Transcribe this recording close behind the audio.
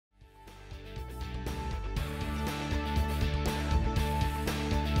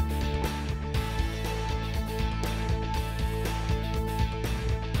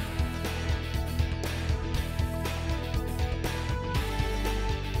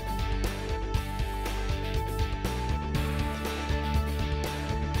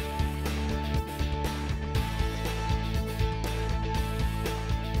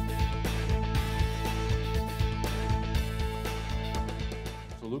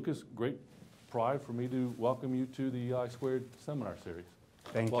Lucas, great pride for me to welcome you to the eli2 seminar series.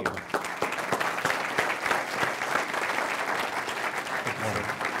 Thank Welcome. you.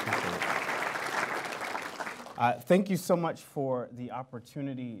 Thank you so much for the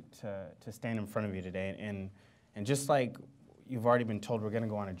opportunity to stand in front of you today. And just like you've already been told, we're going to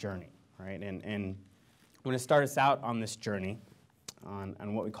go on a journey, right? And I'm going to start us out on this journey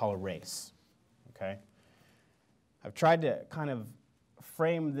on what we call a race, okay? I've tried to kind of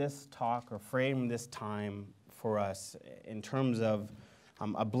frame this talk or frame this time for us in terms of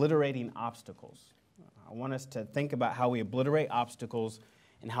obliterating obstacles. I want us to think about how we obliterate obstacles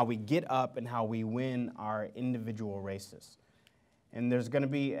and how we get up and how we win our individual races. And there's going to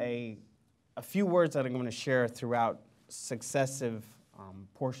be a few words that I'm going to share throughout successive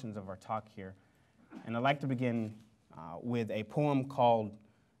portions of our talk here. And I'd like to begin with a poem called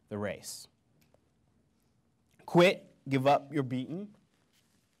The Race. Quit, give up your beating.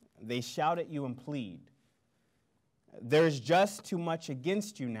 They shout at you and plead. There's just too much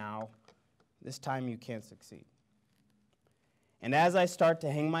against you now. This time you can't succeed. And as I start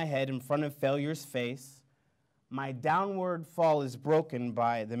to hang my head in front of failure's face, my downward fall is broken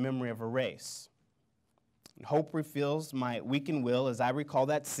by the memory of a race. And hope refills my weakened will as I recall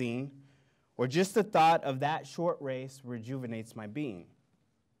that scene, or just the thought of that short race rejuvenates my being.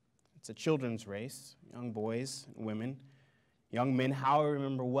 It's a children's race, young boys and women, young men, how I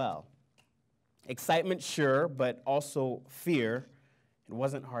remember well. Excitement, sure, but also fear. It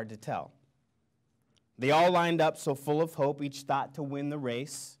wasn't hard to tell. They all lined up so full of hope, each thought to win the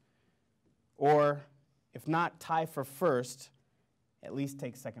race, or if not tie for first, at least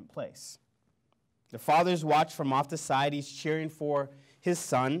take second place. The fathers watched from off the side, each cheering for his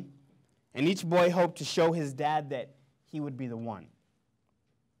son, and each boy hoped to show his dad that he would be the one.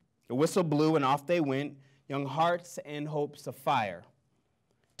 The whistle blew and off they went, young hearts and hopes afire.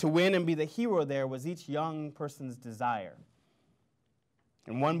 To win and be the hero there was each young person's desire.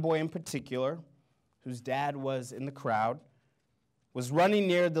 And one boy in particular, whose dad was in the crowd, was running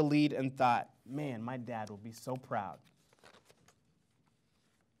near the lead and thought, man, my dad will be so proud.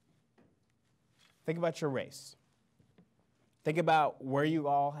 Think about your race. Think about where you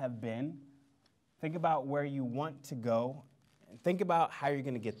all have been. Think about where you want to go. And think about how you're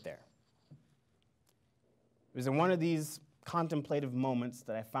going to get there. It was in one of these contemplative moments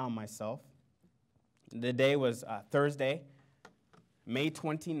that I found myself. The day was Thursday, May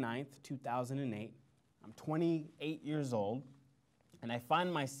 29th, 2008. I'm 28 years old, and I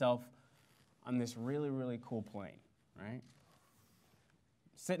find myself on this really, really cool plane, right?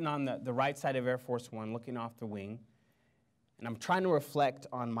 Sitting on the right side of Air Force One, looking off the wing, and I'm trying to reflect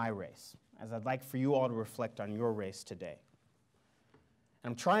on my race, as I'd like for you all to reflect on your race today.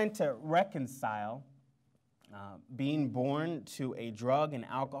 And I'm trying to reconcile being born to a drug and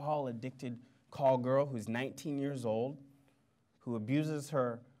alcohol-addicted call girl who's 19 years old, who abuses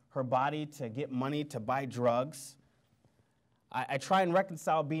her body to get money to buy drugs. I try and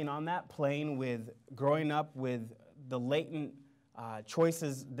reconcile being on that plane with growing up with the latent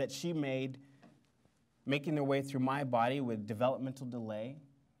choices that she made, making their way through my body with developmental delay.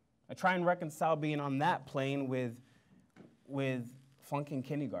 I try and reconcile being on that plane with flunking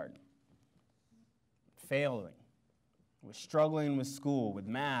kindergarten, failing, with struggling with school, with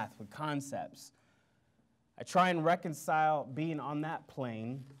math, with concepts. I try and reconcile being on that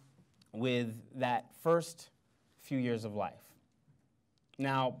plane with that first few years of life.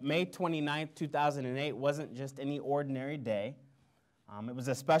 Now, May 29th, 2008 wasn't just any ordinary day. It was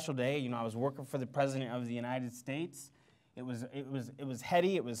a special day. You know, I was working for the President of the United States. It was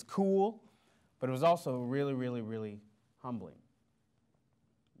heady, it was cool, but it was also really, really, really humbling.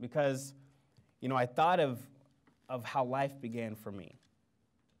 Because, you know, I thought of how life began for me.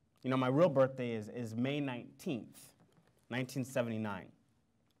 You know, my real birthday is May 19th, 1979.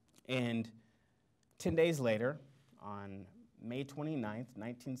 And 10 days later, on May 29th,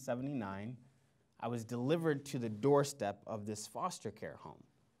 1979, I was delivered to the doorstep of this foster care home.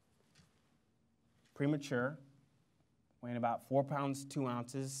 Premature, weighing about 4 pounds, 2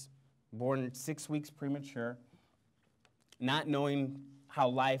 ounces, born 6 weeks premature, not knowing how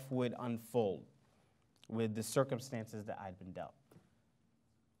life would unfold with the circumstances that I'd been dealt.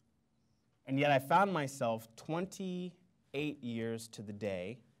 And yet I found myself 28 years to the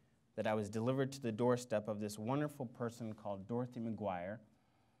day that I was delivered to the doorstep of this wonderful person called Dorothy McGuire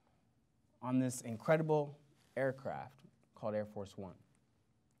on this incredible aircraft called Air Force One.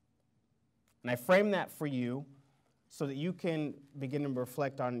 And I frame that for you so that you can begin to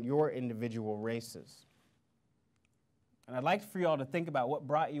reflect on your individual races. And I'd like for you all to think about what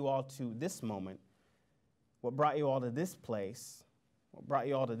brought you all to this moment, what brought you all to this place, what brought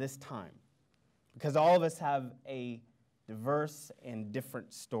you all to this time? Because all of us have a diverse and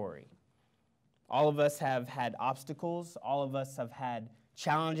different story. All of us have had obstacles. All of us have had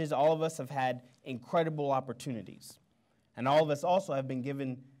challenges. All of us have had incredible opportunities. And all of us also have been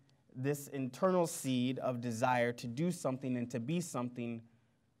given this internal seed of desire to do something and to be something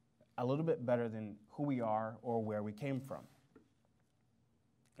a little bit better than who we are or where we came from.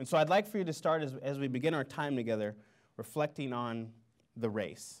 And so I'd like for you to start as we begin our time together reflecting on the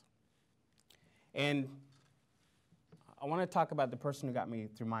race. And I want to talk about the person who got me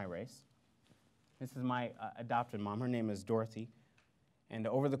through my race. This is my adopted mom. Her name is Dorothy. And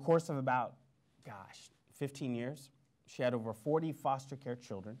over the course of about, 15 years, she had over 40 foster care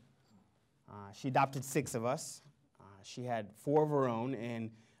children. She adopted 6 of us. She had 4 of her own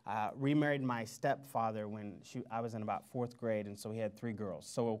and remarried my stepfather when I was in about 4th grade, and so he had 3 girls.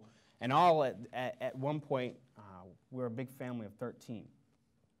 So in all, at one point, we were a big family of 13.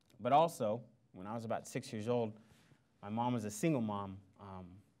 But also, when I was about 6 years old, my mom was a single mom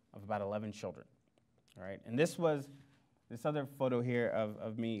of about 11 children. All right, and this other photo here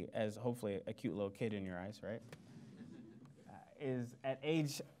of me as hopefully a cute little kid in your eyes, right? Is at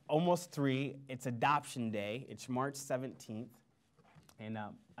age almost 3. It's adoption day. It's March 17th. And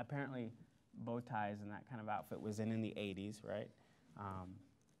apparently bow ties and that kind of outfit was in the 80s, right?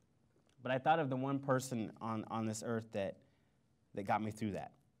 But I thought of the one person on this earth that got me through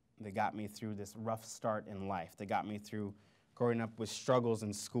that got me through this rough start in life, that got me through growing up with struggles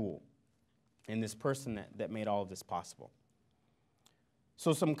in school, and this person that made all of this possible.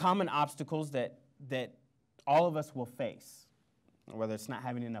 So some common obstacles that all of us will face, whether it's not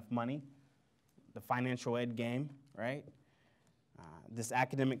having enough money, the financial ed game, right? This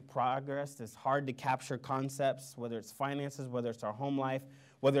academic progress, this hard to capture concepts, whether it's finances, whether it's our home life,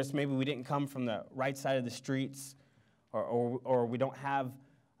 whether it's maybe we didn't come from the right side of the streets, or we don't have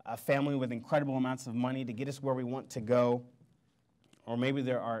a family with incredible amounts of money to get us where we want to go, or maybe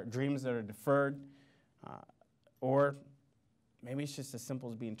there are dreams that are deferred, or maybe it's just as simple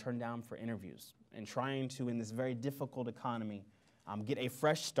as being turned down for interviews and trying to, in this very difficult economy, get a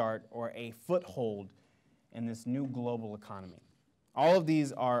fresh start or a foothold in this new global economy. All of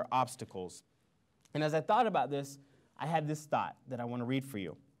these are obstacles. And as I thought about this, I had this thought that I want to read for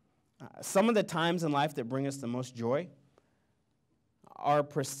you. Some of the times in life that bring us the most joy are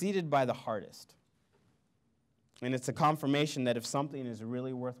preceded by the hardest. And it's a confirmation that if something is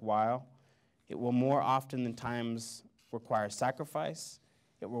really worthwhile, it will more often than times require sacrifice,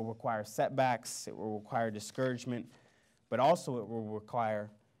 it will require setbacks, it will require discouragement, but also it will require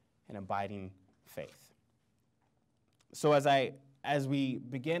an abiding faith. So as we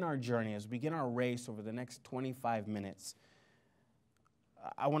begin our journey, as we begin our race over the next 25 minutes,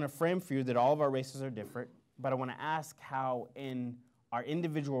 I want to frame for you that all of our races are different, but I want to ask how in our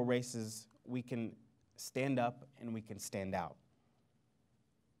individual races we can stand up and we can stand out.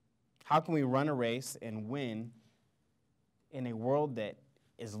 How can we run a race and win in a world that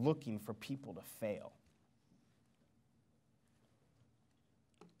is looking for people to fail?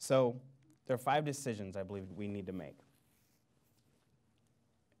 So there are 5 decisions I believe we need to make.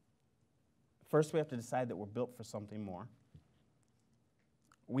 First, we have to decide that we're built for something more.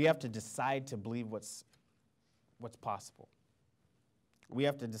 We have to decide to believe what's possible. We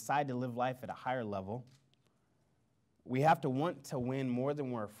have to decide to live life at a higher level. We have to want to win more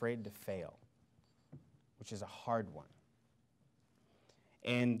than we're afraid to fail, which is a hard one.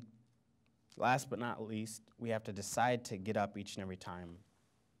 And last but not least, we have to decide to get up each and every time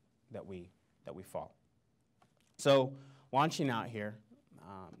that we fall. So launching out here,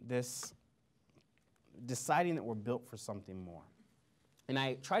 this deciding that we're built for something more. And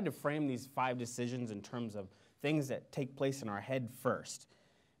I tried to frame these 5 decisions in terms of things that take place in our head first,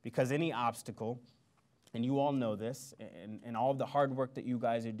 because any obstacle, and you all know this, and all of the hard work that you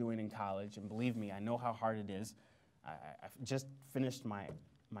guys are doing in college, and believe me, I know how hard it is. I've just finished my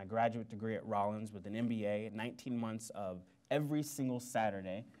graduate degree at Rollins with an MBA, 19 months of every single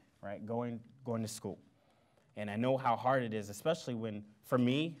Saturday, right, going to school. And I know how hard it is, especially when, for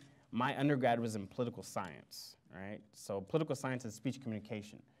me, my undergrad was in political science, right? So political science and speech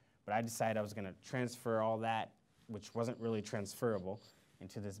communication. But I decided I was going to transfer all that, which wasn't really transferable,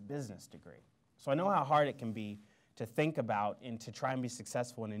 into this business degree. So I know how hard it can be to think about and to try and be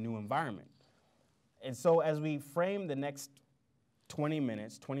successful in a new environment. And so as we frame the next 20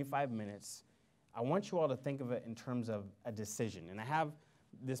 minutes, 25 minutes, I want you all to think of it in terms of a decision. And I have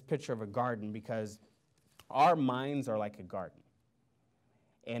this picture of a garden because our minds are like a garden.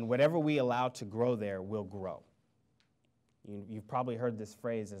 And whatever we allow to grow there will grow. You've probably heard this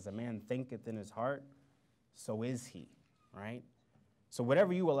phrase, as a man thinketh in his heart, so is he, right? So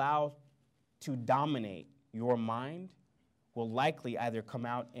whatever you allow to dominate your mind will likely either come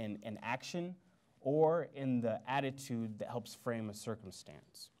out in an action or in the attitude that helps frame a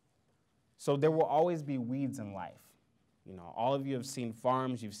circumstance. So there will always be weeds in life. You know, all of you have seen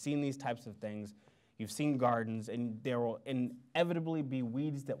farms, you've seen these types of things, you've seen gardens, and there will inevitably be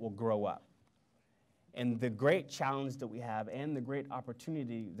weeds that will grow up. And the great challenge that we have and the great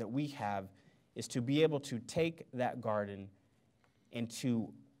opportunity that we have is to be able to take that garden and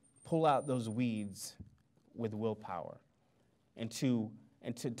to pull out those weeds with willpower and to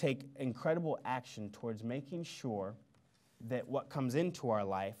take incredible action towards making sure that what comes into our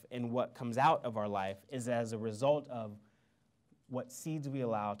life and what comes out of our life is as a result of what seeds we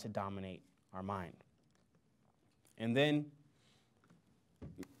allow to dominate our mind. And then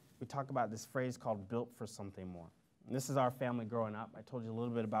we talk about this phrase called built for something more. And this is our family growing up. I told you a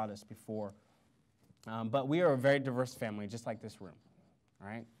little bit about us before. But we are a very diverse family, just like this room, all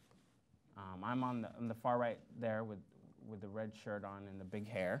right? I'm on the far right there with the red shirt on and the big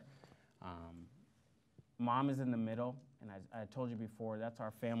hair. Mom is in the middle, and I told you before, that's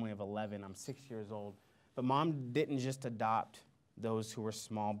our family of 11. I'm 6 years old. But Mom didn't just adopt those who were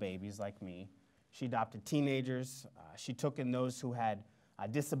small babies like me. She adopted teenagers. She took in those who had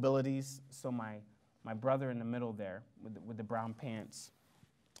disabilities. So my brother in the middle there with the brown pants,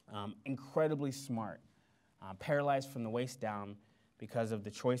 incredibly smart, paralyzed from the waist down because of the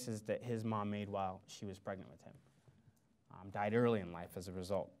choices that his mom made while she was pregnant with him. Died early in life as a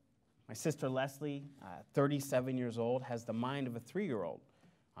result. My sister Leslie, 37 years old, has the mind of a 3-year-old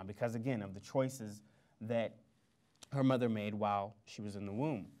because, again, of the choices that her mother made while she was in the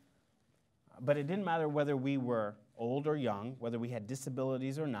womb. But it didn't matter whether we were old or young, whether we had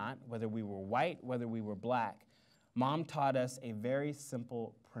disabilities or not, whether we were white, whether we were black. Mom taught us a very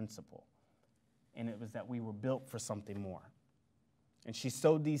simple principle, and it was that we were built for something more. And she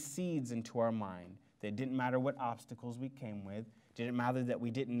sowed these seeds into our mind that it didn't matter what obstacles we came with, didn't matter that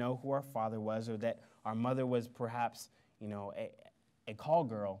we didn't know who our father was or that our mother was perhaps, a call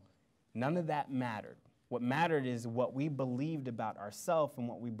girl. None of that mattered. What mattered is what we believed about ourselves and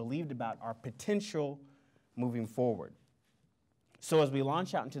what we believed about our potential moving forward. So as we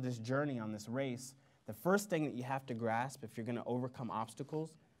launch out into this journey on this race, the first thing that you have to grasp if you're going to overcome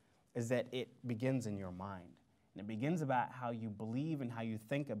obstacles is that it begins in your mind. And it begins about how you believe and how you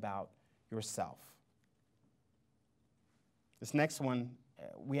think about yourself. This next one,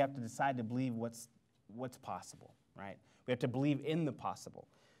 we have to decide to believe what's possible, right? We have to believe in the possible.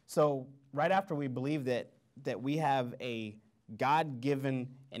 So right after we believe that we have a God-given,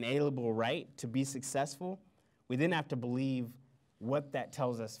 inalienable right to be successful, we then have to believe what that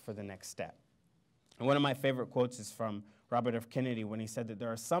tells us for the next step. And one of my favorite quotes is from Robert F. Kennedy when he said that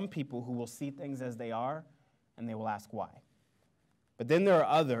there are some people who will see things as they are and they will ask why. But then there are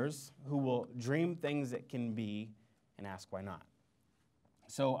others who will dream things that can be and ask why not.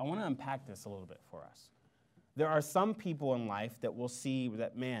 So I want to unpack this a little bit for us. There are some people in life that will see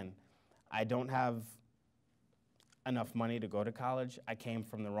that, man, I don't have enough money to go to college. I came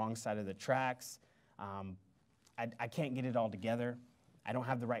from the wrong side of the tracks. I can't get it all together. I don't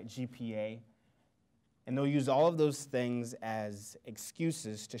have the right GPA. And they'll use all of those things as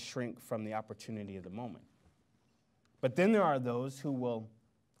excuses to shrink from the opportunity of the moment. But then there are those who will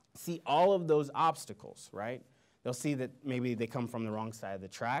see all of those obstacles, right? They'll see that maybe they come from the wrong side of the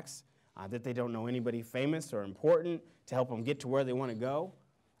tracks, that they don't know anybody famous or important to help them get to where they want to go.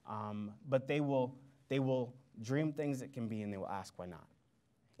 But they will dream things that can be, and they will ask why not.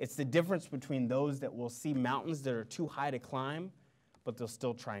 It's the difference between those that will see mountains that are too high to climb, but they'll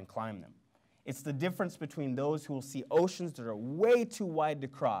still try and climb them. It's the difference between those who will see oceans that are way too wide to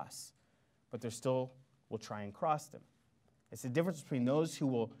cross, but they still will try and cross them. It's the difference between those who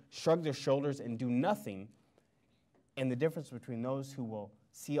will shrug their shoulders and do nothing, and the difference between those who will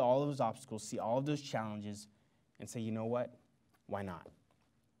see all of those obstacles, see all of those challenges, and say, you know what, why not?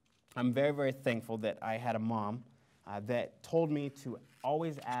 I'm very, very thankful that I had a mom that told me to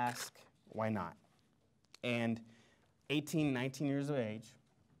always ask, why not? And 18, 19 years of age,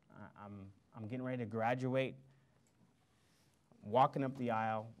 I'm getting ready to graduate, walking up the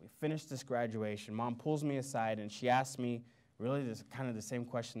aisle. We finished this graduation. Mom pulls me aside, and she asks me really this kind of the same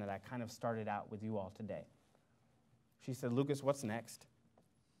question that I kind of started out with you all today. She said, Lucas, what's next?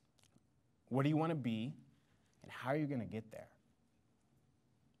 What do you want to be, and how are you going to get there?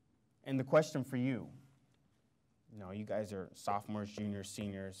 And the question for you, you guys are sophomores, juniors,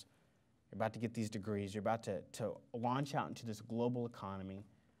 seniors. You're about to get these degrees. You're about to launch out into this global economy.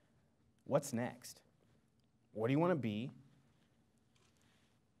 What's next? What do you want to be?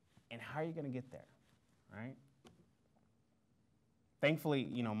 And how are you going to get there, right? thankfully,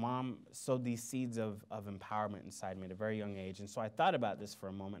 Mom sowed these seeds of empowerment inside me at a very young age. And so I thought about this for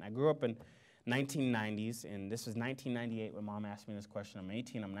a moment. I grew up in 1990s, and this was 1998 when Mom asked me this question. I'm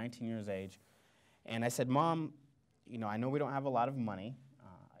 18, I'm 19 years of age. And I said, Mom, I know we don't have a lot of money.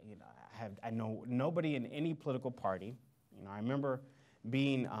 I know nobody in any political party. I remember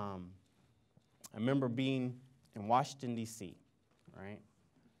being in Washington, D.C., right?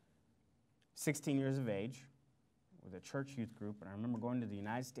 16 years of age with a church youth group, and I remember going to the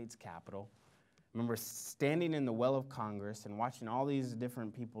United States Capitol. I remember standing in the well of Congress and watching all these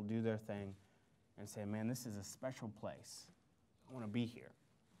different people do their thing and saying, man, this is a special place. I want to be here.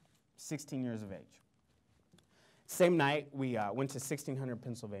 16 years of age. Same night, we went to 1600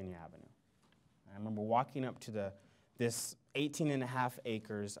 Pennsylvania Avenue. I remember walking up to this 18.5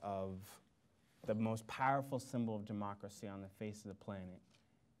 acres of the most powerful symbol of democracy on the face of the planet.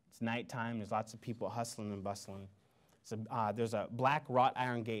 It's nighttime. There's lots of people hustling and bustling. So, there's a black wrought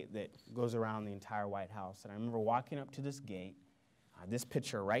iron gate that goes around the entire White House. And I remember walking up to this gate, this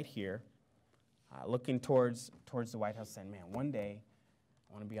picture right here, looking towards the White House saying, man, one day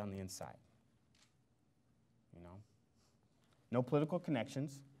I want to be on the inside. No political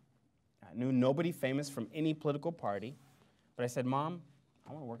connections. I knew nobody famous from any political party. But I said, Mom,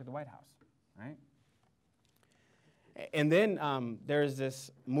 I want to work at the White House, right? And then there's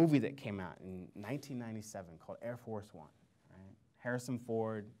this movie that came out in 1997 called Air Force One, right? Harrison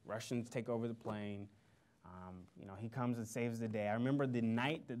Ford, Russians take over the plane. He comes and saves the day. I remember the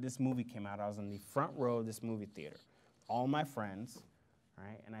night that this movie came out, I was in the front row of this movie theater, all my friends,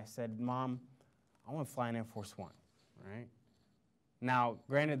 right? And I said, Mom, I want to fly in Air Force One, right? Now,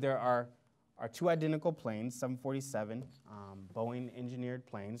 granted, there are two identical planes, 747, Boeing engineered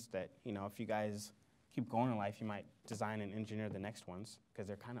planes that, if you guys keep going in life, you might design and engineer the next ones because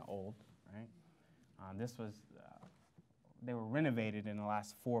they're kind of old, right? They were renovated in the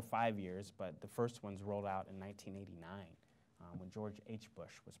last 4 or 5 years, but the first ones rolled out in 1989 when George H.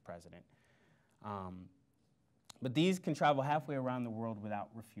 Bush was president. But these can travel halfway around the world without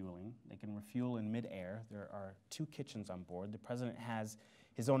refueling. They can refuel in midair. There are 2 kitchens on board. The president has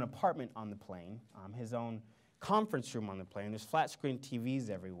his own apartment on the plane, his own conference room on the plane. There's flat screen TVs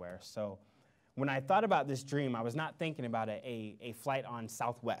everywhere. So when I thought about this dream, I was not thinking about a flight on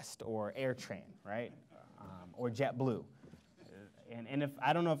Southwest or AirTran, right, or JetBlue. And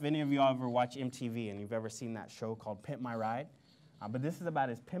I don't know if any of you all ever watch MTV and you've ever seen that show called Pimp My Ride, but this is about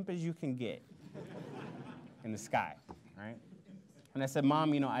as pimp as you can get in the sky, right? And I said, Mom,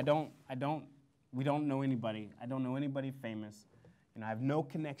 we don't know anybody. I don't know anybody famous. I have no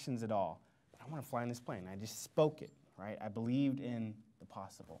connections at all, but I want to fly in this plane. I just spoke it, right? I believed in the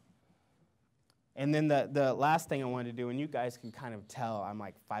possible. And then the last thing I wanted to do, and you guys can kind of tell I'm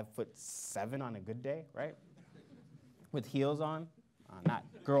like 5'7" on a good day, right? With heels on, not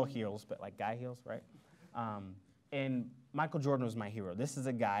girl heels, but like guy heels, right? And Michael Jordan was my hero. This is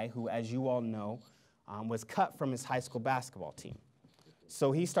a guy who, as you all know, was cut from his high school basketball team.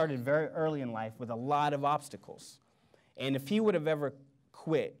 So he started very early in life with a lot of obstacles. And if he would have ever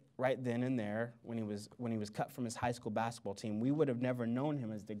quit right then and there when he was cut from his high school basketball team, we would have never known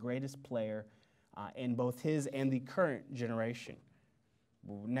him as the greatest player in both his and the current generation.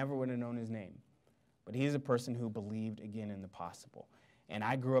 We never would have known his name. But he's a person who believed, again, in the possible. And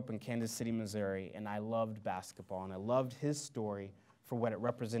I grew up in Kansas City, Missouri, and I loved basketball, and I loved his story for what it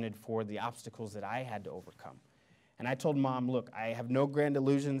represented for the obstacles that I had to overcome. And I told Mom, look, I have no grand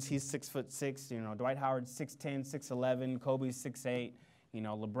illusions. He's 6'6", Dwight Howard's 6'10", 6'11", Kobe's 6'8",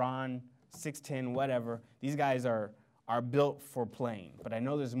 LeBron 6'10", whatever. These guys are built for playing. But I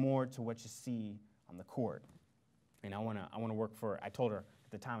know there's more to what you see on the court. And I want to work for, I told her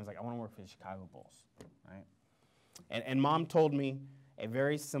at the time, I was like, I want to work for the Chicago Bulls, right? And Mom told me a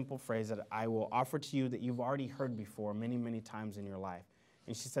very simple phrase that I will offer to you that you've already heard before many, many times in your life.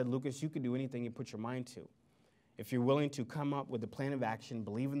 And she said, Lucas, you can do anything you put your mind to. If you're willing to come up with a plan of action,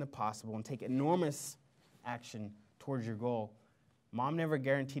 believe in the possible, and take enormous action towards your goal, Mom never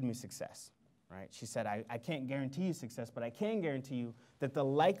guaranteed me success, right? She said, I can't guarantee you success, but I can guarantee you that the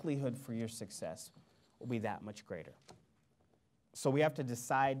likelihood for your success will be that much greater. So we have to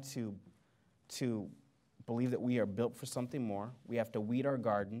decide to believe that we are built for something more. We have to weed our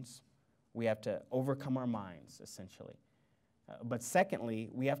gardens. We have to overcome our minds, essentially. But secondly,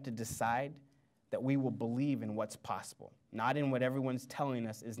 we have to decide that we will believe in what's possible, not in what everyone's telling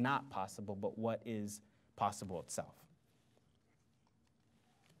us is not possible, but what is possible itself.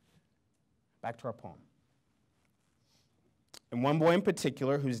 Back to our poem. And one boy in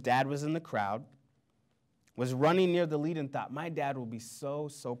particular, whose dad was in the crowd, was running near the lead and thought, my dad will be so,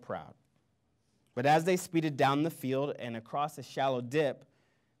 so proud. But as they speeded down the field and across a shallow dip,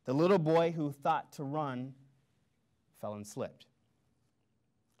 the little boy who thought to run fell and slipped.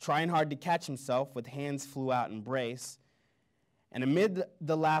 Trying hard to catch himself, with hands flew out in brace, and amid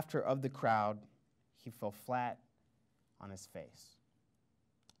the laughter of the crowd, he fell flat on his face.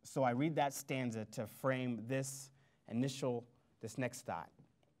 So I read that stanza to frame this next thought.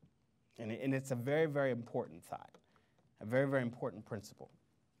 And it's a very, very important thought, a very, very important principle.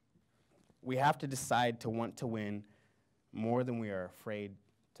 We have to decide to want to win more than we are afraid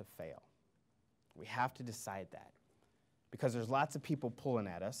to fail. We have to decide that, because there's lots of people pulling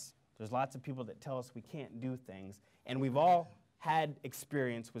at us. There's lots of people that tell us we can't do things, and we've all had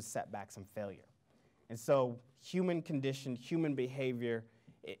experience with setbacks and failure. And so human condition, human behavior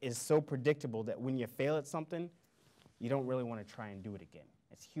is so predictable that when you fail at something, you don't really want to try and do it again.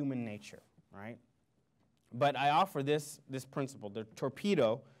 It's human nature, right? But I offer this principle. The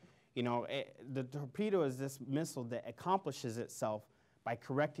torpedo, the torpedo is this missile that accomplishes itself by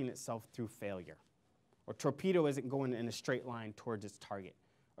correcting itself through failure. Or torpedo isn't going in a straight line towards its target.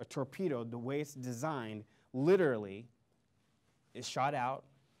 A torpedo, the way it's designed, literally is shot out,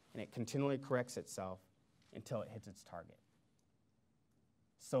 and it continually corrects itself until it hits its target.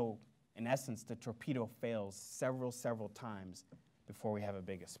 So, in essence, the torpedo fails several times before we have a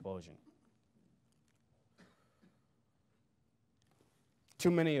big explosion.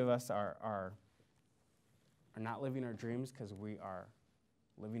 Too many of us are not living our dreams because we are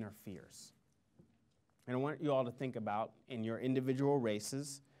living our fears. And I want you all to think about, in your individual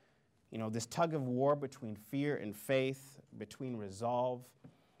races, this tug of war between fear and faith, between resolve.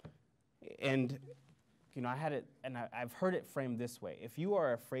 And, I've heard it framed this way. If you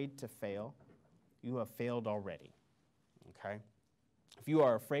are afraid to fail, you have failed already, okay? If you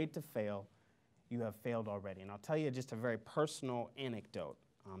are afraid to fail, you have failed already. And I'll tell you just a very personal anecdote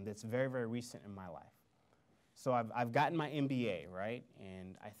that's very, very recent in my life. So I've gotten my MBA, right?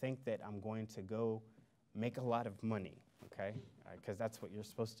 And I think that I'm going to go make a lot of money, okay? Because that's what you're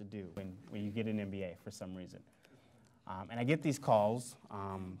supposed to do when you get an MBA for some reason. And I get these calls.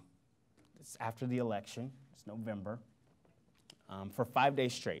 It's after the election. It's November. For 5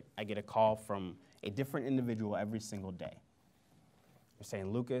 days straight, I get a call from a different individual every single day. They're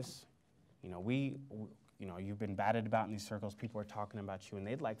saying, Lucas, you've been batted about in these circles. People are talking about you, and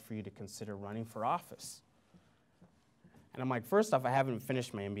they'd like for you to consider running for office. And I'm like, first off, I haven't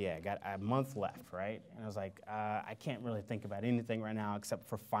finished my MBA. I got a month left, right? And I was like, I can't really think about anything right now except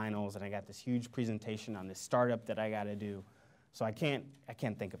for finals, and I got this huge presentation on this startup that I got to do, so I can't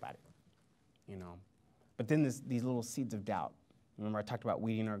think about it, But then these little seeds of doubt. Remember I talked about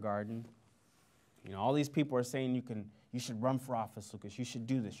weeding our garden? All these people are saying you should run for office, Lucas. You should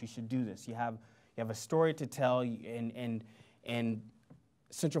do this. You should do this. You have a story to tell, and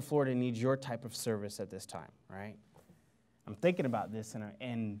Central Florida needs your type of service at this time, right? I'm thinking about this,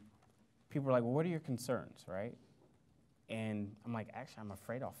 and people are like, well, what are your concerns, right? And I'm like, actually, I'm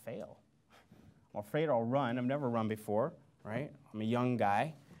afraid I'll fail. I'm afraid I'll run. I've never run before, right? I'm a young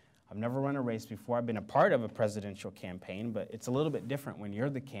guy. I've never run a race before. I've been a part of a presidential campaign, but it's a little bit different when you're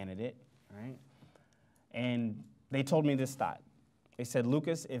the candidate, right? And they told me this thought. They said,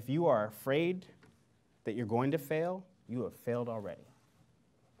 Lucas, if you are afraid that you're going to fail, you have failed already.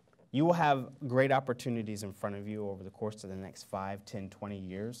 You will have great opportunities in front of you over the course of the next 5, 10, 20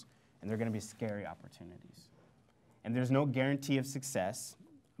 years, and they're going to be scary opportunities. And there's no guarantee of success,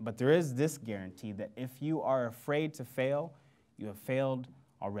 but there is this guarantee that if you are afraid to fail, you have failed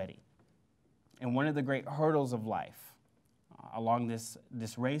already. And one of the great hurdles of life along this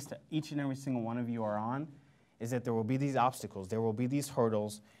race that each and every single one of you are on is that there will be these obstacles, there will be these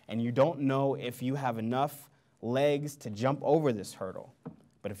hurdles, and you don't know if you have enough legs to jump over this hurdle.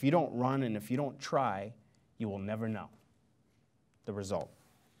 But if you don't run and if you don't try, you will never know the result.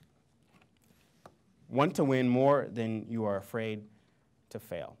 Want to win more than you are afraid to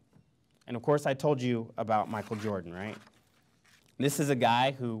fail. And of course, I told you about Michael Jordan, right? This is a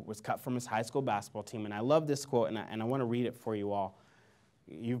guy who was cut from his high school basketball team, and I love this quote, and I want to read it for you all.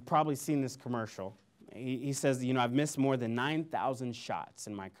 You've probably seen this commercial. He says, I've missed more than 9,000 shots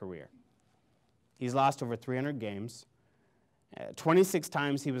in my career. He's lost over 300 games. 26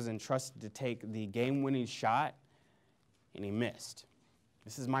 times he was entrusted to take the game-winning shot, and he missed.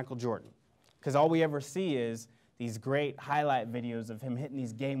 This is Michael Jordan. Because all we ever see is these great highlight videos of him hitting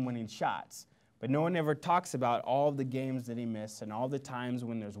these game-winning shots. But no one ever talks about all of the games that he missed and all the times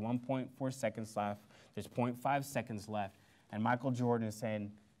when there's 1.4 seconds left, there's 0.5 seconds left, and Michael Jordan is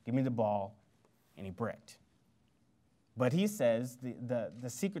saying, give me the ball, and he bricked. But he says the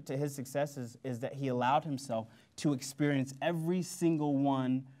secret to his success is that he allowed himself to experience every single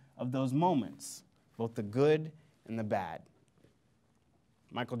one of those moments, both the good and the bad.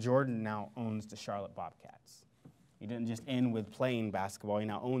 Michael Jordan now owns the Charlotte Bobcats. He didn't just end with playing basketball. He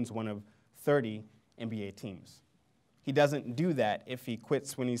now owns one of 30 NBA teams. He doesn't do that if he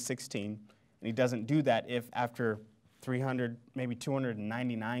quits when he's 16, and he doesn't do that if after 300, maybe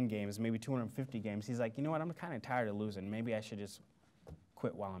 299 games, maybe 250 games, he's like, you know what, I'm kind of tired of losing. Maybe I should just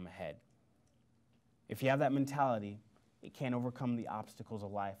quit while I'm ahead. If you have that mentality, it can't overcome the obstacles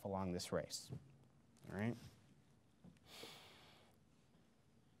of life along this race. All right?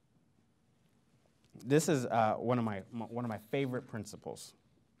 This is one of my favorite principles,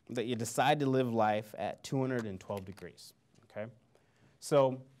 that you decide to live life at 212 degrees, okay?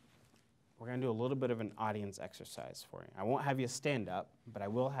 So we're going to do a little bit of an audience exercise for you. I won't have you stand up, but I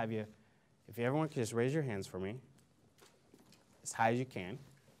will have you, if everyone could just raise your hands for me, as high as you can.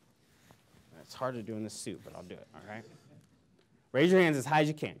 It's hard to do in this suit, but I'll do it, all right? Raise your hands as high as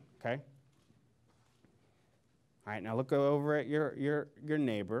you can, okay? All right, now look over at your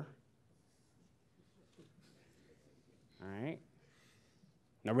neighbor. All right.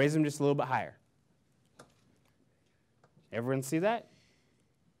 Now raise them just a little bit higher. Everyone see that?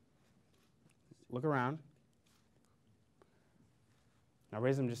 Look around. Now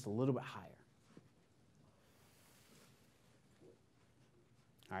raise them just a little bit higher.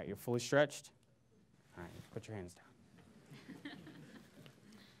 All right, you're fully stretched? All right, put your hands down.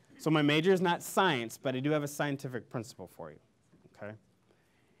 So my major is not science, but I do have a scientific principle for you, okay?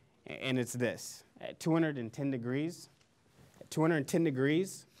 And it's this. At 210 degrees,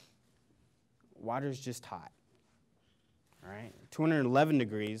 water is just hot, all right? 211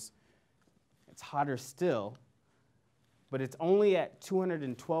 degrees, it's hotter still, but it's only at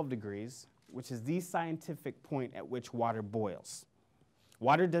 212 degrees, which is the scientific point at which water boils.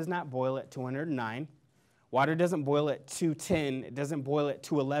 Water does not boil at 209. Water doesn't boil at 210. It doesn't boil at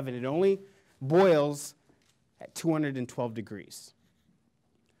 211. It only boils at 212 degrees.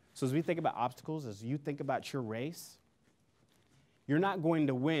 So as we think about obstacles, as you think about your race, you're not going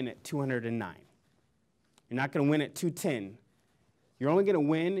to win at 209. You're not going to win at 210. You're only going to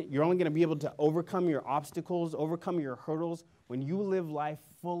win, you're only going to be able to overcome your obstacles, overcome your hurdles when you live life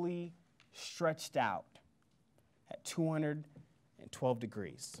fully stretched out at 212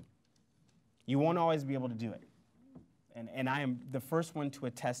 degrees. You won't always be able to do it. And I am the first one to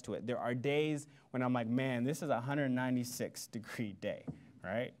attest to it. There are days when I'm like, man, this is a 196-degree day,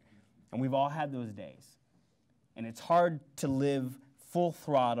 right? And we've all had those days. And it's hard to live full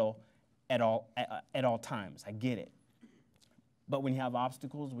throttle at all times. I get it. But when you have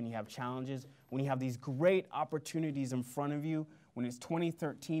obstacles, when you have challenges, when you have these great opportunities in front of you, when it's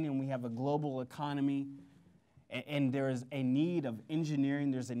 2013 and we have a global economy, and there is a need of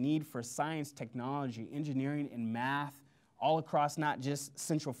engineering, there's a need for science, technology, engineering, and math all across not just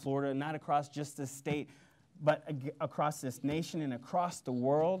Central Florida, not across just this state, but across this nation and across the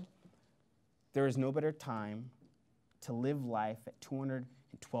world, there is no better time to live life at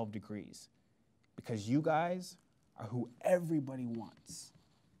 212 degrees, because you guys are who everybody wants.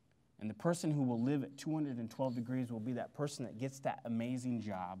 And the person who will live at 212 degrees will be that person that gets that amazing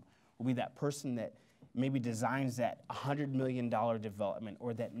job, will be that person that maybe designs that $100 million development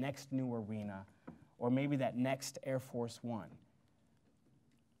or that next new arena or maybe that next Air Force One.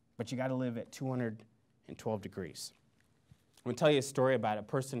 But you got to live at 212 degrees. I'm going to tell you a story about a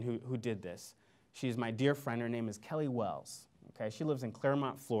person who did this. She's my dear friend. Her name is Kelly Wells. Okay, she lives in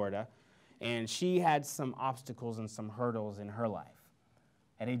Claremont, Florida, and she had some obstacles and some hurdles in her life.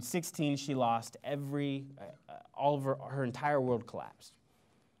 At age 16, she lost all of her entire world collapsed.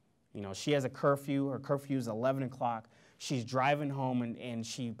 You know, she has a curfew. Her curfew is 11 o'clock. She's driving home, and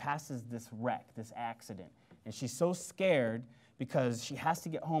she passes this wreck, this accident. And she's so scared because she has to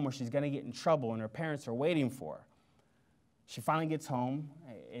get home or she's going to get in trouble, and her parents are waiting for her. She finally gets home.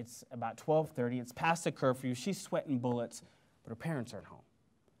 It's about 12:30. It's past the curfew. She's sweating bullets, but her parents aren't home.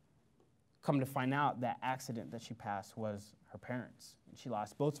 Come to find out, that accident that she passed was her parents. And she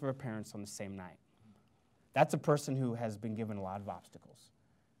lost both of her parents on the same night. That's a person who has been given a lot of obstacles.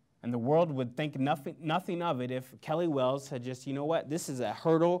 And the world would think nothing of it if Kelly Wells had just, you know what, this is a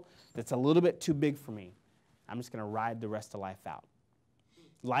hurdle that's a little bit too big for me. I'm just going to ride the rest of life out.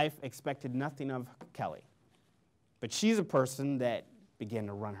 Life expected nothing of Kelly. But she's a person that began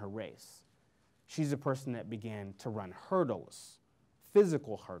to run her race. She's a person that began to run hurdles,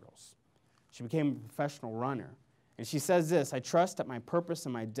 physical hurdles. She became a professional runner. And she says this: I trust that my purpose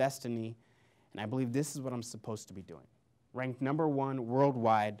and my destiny, and I believe this is what I'm supposed to be doing. Ranked #1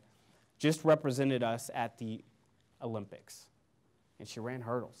 worldwide, just represented us at the Olympics. And she ran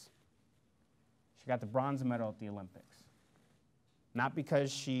hurdles. She got the bronze medal at the Olympics. Not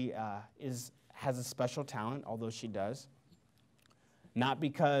because she has a special talent, although she does. Not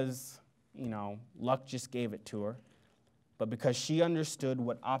because, luck just gave it to her, but because she understood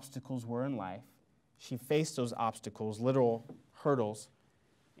what obstacles were in life. She faced those obstacles, literal hurdles,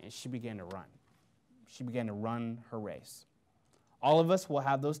 and she began to run. She began to run her race. All of us will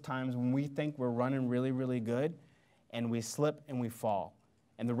have those times when we think we're running really, really good, and we slip and we fall,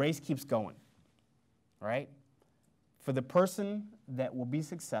 and the race keeps going, right? For the person that will be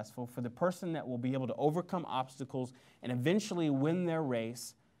successful, for the person that will be able to overcome obstacles and eventually win their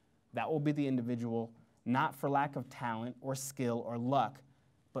race, that will be the individual, not for lack of talent or skill or luck,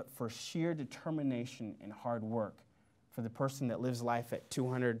 but for sheer determination and hard work. For the person that lives life at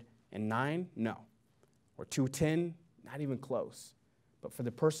 209, no. Or 210, not even close. But for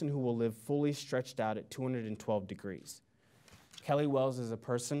the person who will live fully stretched out at 212 degrees. Kelly Wells is a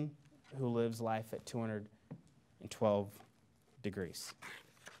person who lives life at 212 degrees.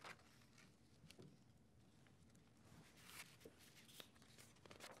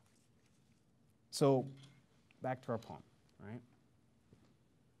 So, back to our poem, right?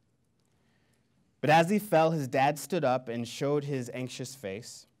 But as he fell, his dad stood up and showed his anxious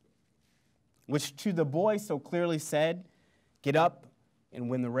face, which to the boy so clearly said, "Get up and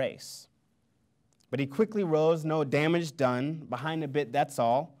win the race." But he quickly rose, no damage done, behind a bit, that's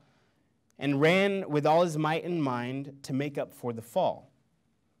all, and ran with all his might and mind to make up for the fall.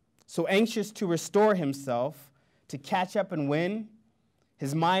 So anxious to restore himself, to catch up and win,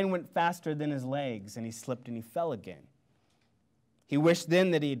 his mind went faster than his legs, and he slipped and he fell again. He wished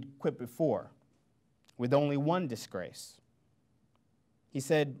then that he had quit before, with only one disgrace. He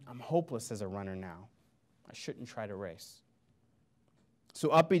said, "I'm hopeless as a runner now. I shouldn't try to race." So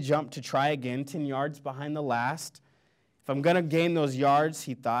up he jumped to try again, 10 yards behind the last. If I'm going to gain those yards,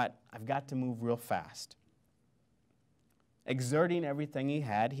 he thought, I've got to move real fast. Exerting everything he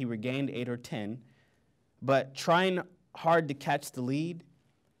had, he regained 8 or 10, but trying hard to catch the lead,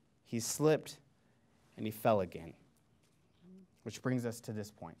 he slipped and he fell again. Which brings us to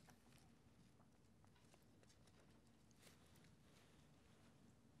this point.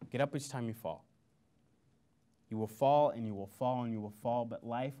 Get up each time you fall. You will fall and you will fall and you will fall, but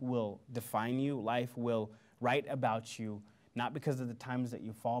life will define you. Life will write about you, not because of the times that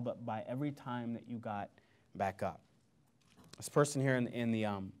you fall, but by every time that you got back up. This person here in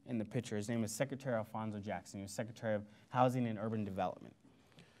the picture, his name is Secretary Alphonso Jackson. He was Secretary of Housing and Urban Development.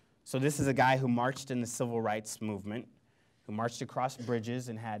 So this is a guy who marched in the civil rights movement, who marched across bridges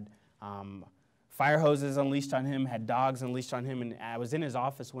and had fire hoses unleashed on him, had dogs unleashed on him. And I was in his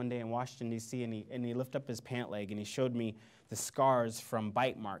office one day in Washington, D.C., and he lifted up his pant leg and he showed me the scars from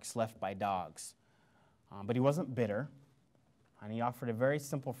bite marks left by dogs. But he wasn't bitter, and he offered a very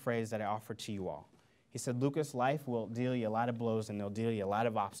simple phrase that I offer to you all. He said, "Lucas, life will deal you a lot of blows and they'll deal you a lot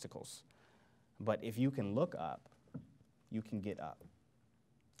of obstacles. But if you can look up, you can get up."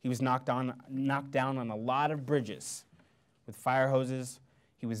 He was knocked down on a lot of bridges with fire hoses.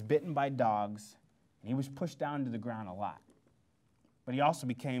 He was bitten by dogs, and he was pushed down to the ground a lot. But he also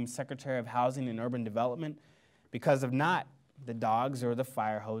became Secretary of Housing and Urban Development because of not the dogs or the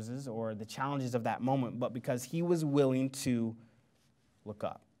fire hoses or the challenges of that moment, but because he was willing to look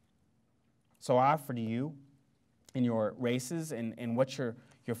up. So I offer to you in your races and what you're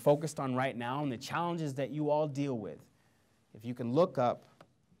focused on right now and the challenges that you all deal with, if you can look up,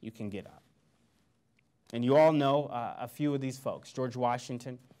 you can get up. And you all know a few of these folks. George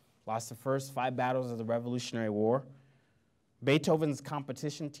Washington lost the first 5 battles of the Revolutionary War. Beethoven's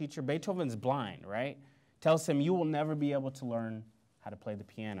competition teacher, Beethoven's blind, right? Tells him, you will never be able to learn how to play the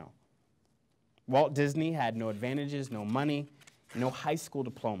piano. Walt Disney had no advantages, no money, no high school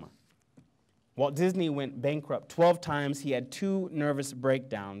diploma. Walt Disney went bankrupt 12 times. He had 2 nervous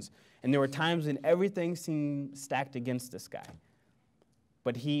breakdowns, and there were times when everything seemed stacked against this guy.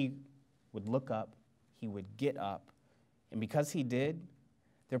 But he would look up, he would get up, and because he did,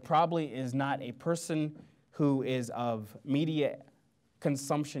 there probably is not a person who is of media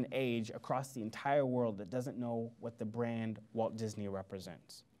consumption age across the entire world that doesn't know what the brand Walt Disney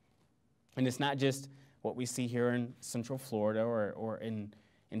represents. And it's not just what we see here in Central Florida or in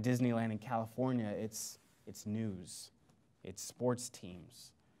Disneyland in California. It's news, it's sports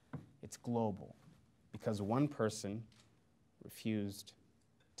teams, it's global, because one person refused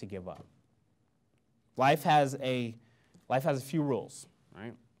to give up. Life has a few rules,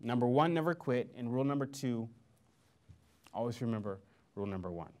 right? Number 1, never quit, and rule number 2, always remember rule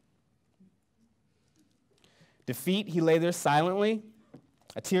number 1. Defeat, he lay there silently,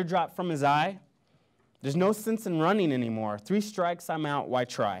 a tear dropped from his eye. There's no sense in running anymore. 3 strikes, I'm out, why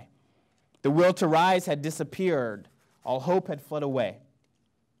try? The will to rise had disappeared All hope had fled away.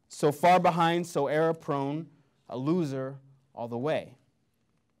 So far behind, so error-prone, a loser all the way.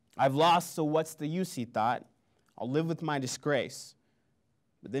 I've lost, so what's the use, he thought. I'll live with my disgrace.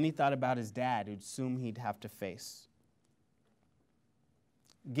 But then he thought about his dad, who'd soon he'd have to face.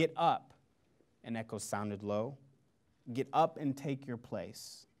 Get up, an echo sounded low. Get up and take your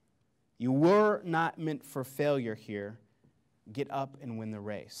place. You were not meant for failure here. Get up and win the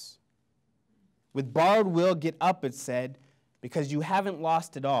race. With borrowed will, get up, it said, because you haven't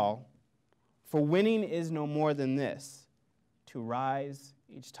lost it all. For winning is no more than this, to rise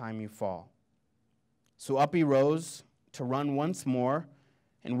each time you fall. So up he rose to run once more,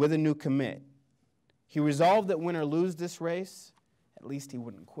 and with a new commit. He resolved that win or lose this race, at least he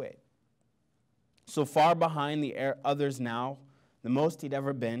wouldn't quit. So far behind the others now, the most he'd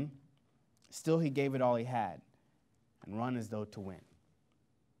ever been, still he gave it all he had, and run as though to win.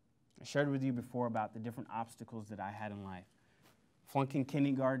 I shared with you before about the different obstacles that I had in life. Flunking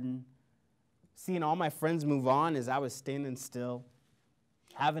kindergarten, seeing all my friends move on as I was standing still,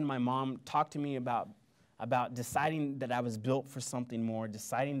 having my mom talk to me about deciding that I was built for something more,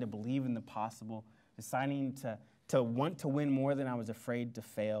 deciding to believe in the possible, deciding to want to win more than I was afraid to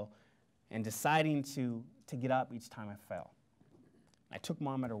fail, and deciding to get up each time I fell. I took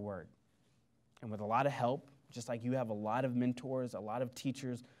Mom at her word. And with a lot of help, just like you have a lot of mentors, a lot of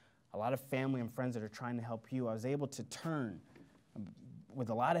teachers, a lot of family and friends that are trying to help you, I was able to turn with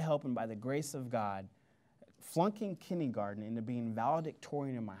a lot of help and by the grace of God, flunking kindergarten into being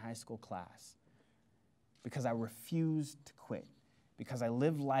valedictorian in my high school class because I refused to quit, because I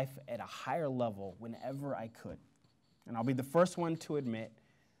lived life at a higher level whenever I could. And I'll be the first one to admit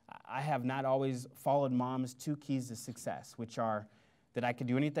I have not always followed Mom's 2 keys to success, which are that I could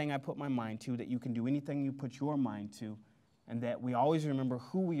do anything I put my mind to, that you can do anything you put your mind to, and that we always remember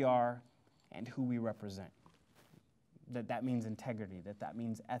who we are and who we represent. That means integrity, that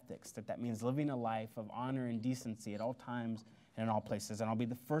means ethics, that means living a life of honor and decency at all times and in all places. And I'll be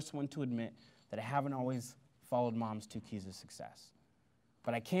the first one to admit that I haven't always followed Mom's 2 keys to success.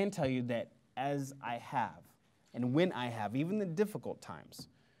 But I can tell you that as I have, and when I have, even the difficult times,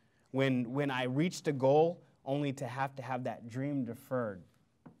 when I reached a goal only to have that dream deferred,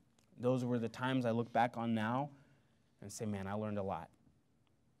 those were the times I look back on now and say, man, I learned a lot.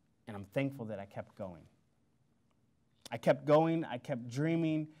 And I'm thankful that I kept going. I kept going, I kept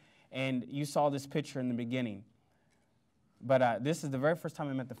dreaming, and you saw this picture in the beginning. But this is the very first time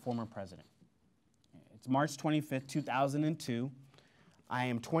I met the former president. It's March 25th, 2002. I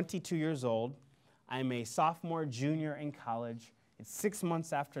am 22 years old. I'm a sophomore, junior in college. It's 6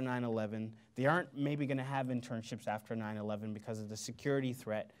 months after 9/11. They aren't maybe going to have internships after 9/11 because of the security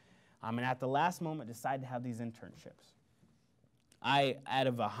threat. And at the last moment, decided to have these internships. Out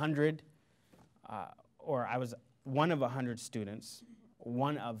of 100, I was one of 100 students,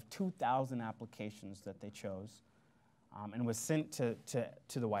 one of 2,000 applications that they chose, and was sent to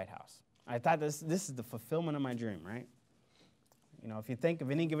the White House. I thought this is the fulfillment of my dream, right? You know, if you think of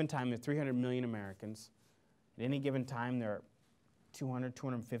any given time, there are 300 million Americans. At any given time, there are 200,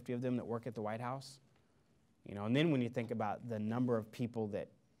 250 of them that work at the White House. You know, and then when you think about the number of people that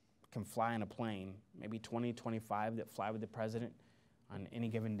can fly in a plane, maybe 20, 25 that fly with the president on any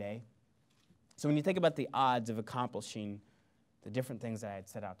given day. So when you think about the odds of accomplishing the different things that I had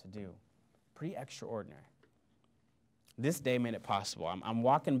set out to do, pretty extraordinary. This day made it possible. I'm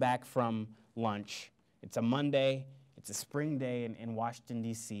walking back from lunch. It's a Monday. It's a spring day in Washington,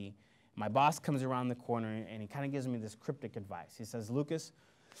 D.C. My boss comes around the corner, and he kind of gives me this cryptic advice. He says, Lucas,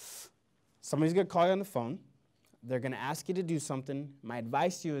 somebody's going to call you on the phone. They're going to ask you to do something. My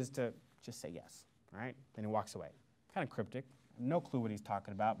advice to you is to just say yes, all right? Then he walks away. Kind of cryptic. No clue what he's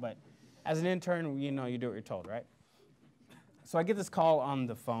talking about, but as an intern, you know, you do what you're told, right? So I get this call on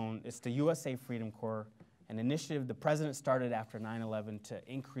the phone. It's the USA Freedom Corps, an initiative the president started after 9/11 to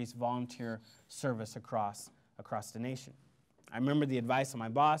increase volunteer service across the nation. I remember the advice of my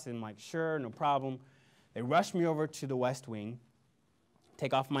boss, and I'm like, sure, no problem. They rush me over to the West Wing,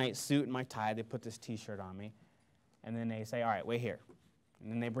 take off my suit and my tie. They put this T-shirt on me, and then they say, all right, wait here.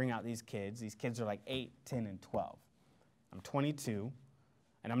 And then they bring out these kids. These kids are like 8, 10, and 12. I'm 22,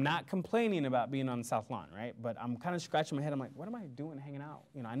 and I'm not complaining about being on the South Lawn, right? But I'm kind of scratching my head. I'm like, what am I doing hanging out?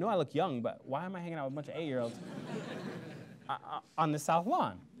 You know, I know I look young, but why am I hanging out with a bunch of 8-year-olds on the South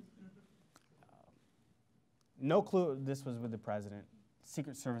Lawn? No clue this was with the president.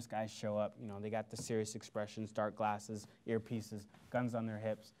 Secret Service guys show up. You know, they got the serious expressions, dark glasses, earpieces, guns on their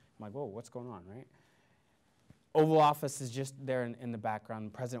hips. I'm like, whoa, what's going on, right? Oval Office is just there in the background.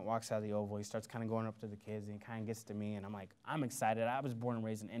 The president walks out of the Oval. He starts kind of going up to the kids, and he kind of gets to me, and I'm like, I'm excited. I was born and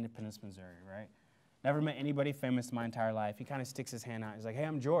raised in Independence, Missouri, right? Never met anybody famous my entire life. He kind of sticks his hand out. He's like, hey,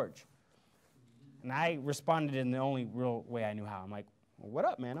 I'm George. And I responded in the only real way I knew how. I'm like, well, what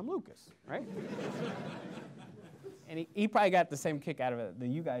up, man? I'm Lucas, right? And he probably got the same kick out of it that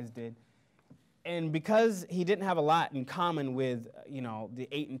you guys did. And because he didn't have a lot in common with, the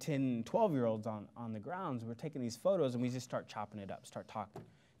 8 and 10 and 12-year-olds on the grounds, we're taking these photos and we just start chopping it up, start talking.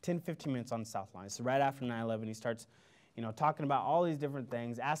 10, 15 minutes on the South Line. So right after 9/11, he starts, talking about all these different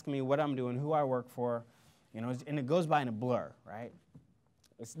things, asking me what I'm doing, who I work for, and it goes by in a blur, right?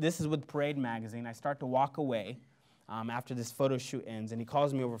 This is with Parade Magazine. I start to walk away after this photo shoot ends, and he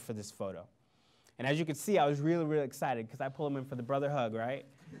calls me over for this photo. And as you can see, I was really, really excited because I pull him in for the brother hug, right?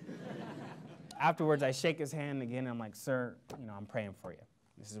 Afterwards, I shake his hand again, and I'm like, sir, I'm praying for you.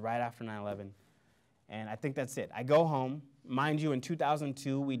 This is right after 9/11. And I think that's it. I go home. Mind you, in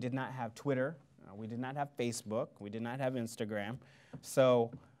 2002, we did not have Twitter. We did not have Facebook. We did not have Instagram. So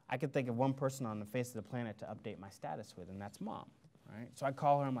I could think of one person on the face of the planet to update my status with, and that's Mom. Right? So I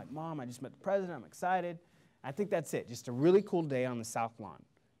call her. I'm like, Mom, I just met the president. I'm excited. I think that's it. Just a really cool day on the South Lawn.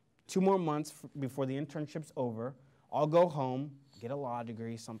 2 more months before the internship's over. I'll go home, get a law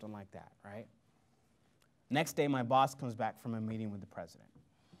degree, something like that, right? Next day, my boss comes back from a meeting with the president.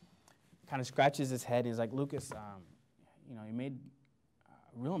 Kind of scratches his head. He's like, Lucas, you made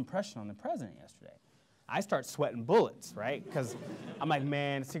a real impression on the president yesterday. I start sweating bullets, right? Because I'm like,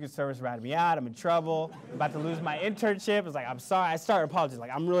 man, the Secret Service ratted me out. I'm in trouble. I'm about to lose my internship. It's like, I'm sorry. I started apologizing.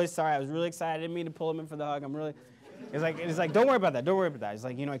 Like, I'm really sorry. I was really excited. I didn't mean to pull him in for the hug. It's like, don't worry about that. Don't worry about that. He's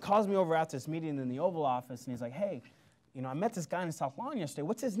like, he calls me over after this meeting in the Oval Office, and he's like, hey, I met this guy in South Lawn yesterday.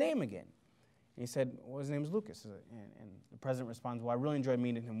 What's his name again? And he said, well, his name's Lucas. And the president responds, well, I really enjoyed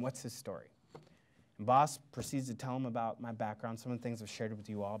meeting him. What's his story? And boss proceeds to tell him about my background, some of the things I've shared with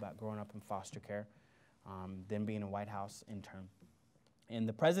you all about growing up in foster care, then being a White House intern. And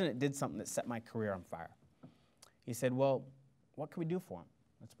the president did something that set my career on fire. He said, well, what can we do for him?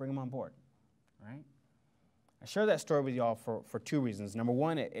 Let's bring him on board, right? I share that story with you all for 2 reasons. Number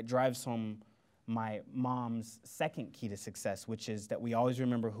one, it drives home my mom's second key to success, which is that we always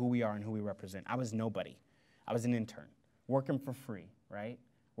remember who we are and who we represent. I was nobody. I was an intern, working for free, right?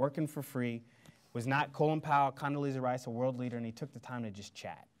 Working for free, was not Colin Powell, Condoleezza Rice, a world leader, and he took the time to just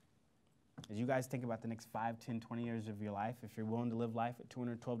chat. As you guys think about the next 5, 10, 20 years of your life, if you're willing to live life at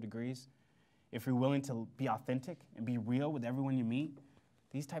 212 degrees, if you're willing to be authentic and be real with everyone you meet,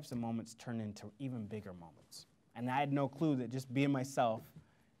 these types of moments turn into even bigger moments. And I had no clue that just being myself,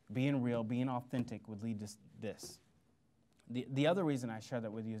 being real, being authentic would lead to this. The other reason I share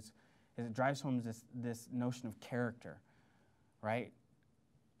that with you is it drives home this notion of character, right?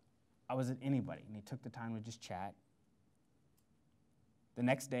 I wasn't anybody, and he took the time to just chat. The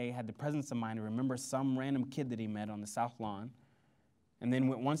next day, had the presence of mind to remember some random kid that he met on the South Lawn, and then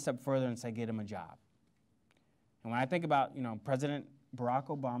went one step further and said, get him a job. And when I think about, President Barack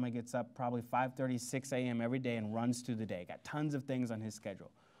Obama gets up probably 5:30, 6 a.m. every day and runs through the day. Got tons of things on his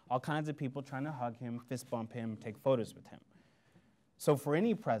schedule. All kinds of people trying to hug him, fist bump him, take photos with him. So for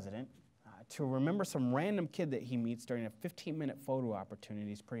any president, to remember some random kid that he meets during a 15-minute photo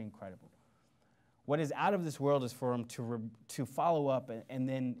opportunity is pretty incredible. What is out of this world is for him to follow up, and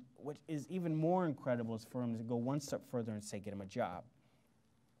then what is even more incredible is for him to go one step further and say, get him a job.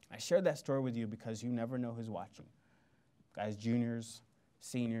 I shared that story with you because you never know who's watching. Guys, juniors,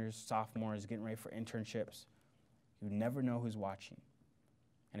 seniors, sophomores, getting ready for internships, you never know who's watching.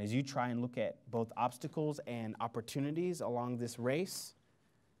 And as you try and look at both obstacles and opportunities along this race,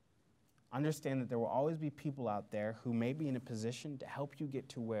 understand that there will always be people out there who may be in a position to help you get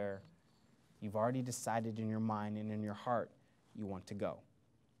to where you've already decided in your mind and in your heart you want to go.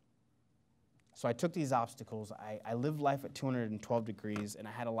 So I took these obstacles. I lived life at 212 degrees, and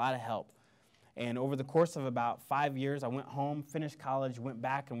I had a lot of help. And over the course of about 5 years, I went home, finished college, went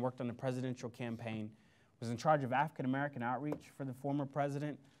back and worked on the presidential campaign, was in charge of African American outreach for the former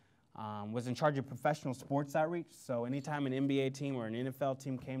president, was in charge of professional sports outreach. So anytime an NBA team or an NFL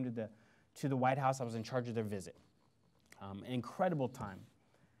team came to the White House, I was in charge of their visit. An incredible time.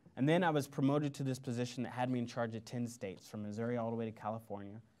 And then I was promoted to this position that had me in charge of 10 states, from Missouri all the way to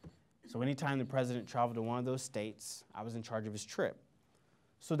California. So anytime the president traveled to one of those states, I was in charge of his trip.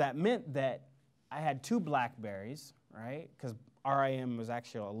 So that meant that I had 2 BlackBerries, right? Because RIM was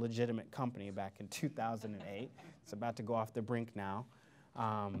actually a legitimate company back in 2008. It's about to go off the brink now.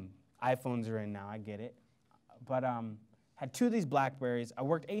 iPhones are in now, I get it. But had 2 of these BlackBerries. I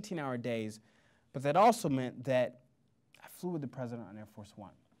worked 18-hour days, but that also meant that I flew with the president on Air Force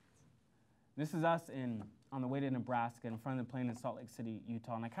One. This is us on the way to Nebraska in front of the plane in Salt Lake City,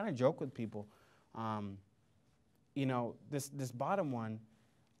 Utah. And I kind of joke with people, this bottom one,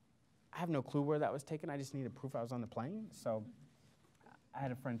 I have no clue where that was taken. I just needed proof I was on the plane. So I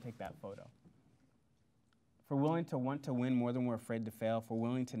had a friend take that photo. If we're willing to want to win more than we're afraid to fail, if we're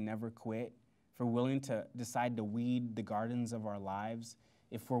willing to never quit, if we're willing to decide to weed the gardens of our lives,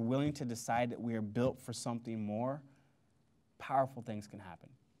 if we're willing to decide that we are built for something more, powerful things can happen.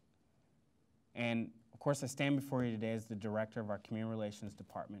 And of course, I stand before you today as the director of our Community Relations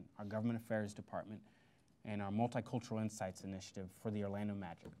Department, our Government Affairs Department, and our Multicultural Insights Initiative for the Orlando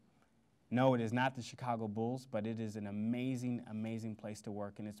Magic. No, it is not the Chicago Bulls, but it is an amazing, amazing place to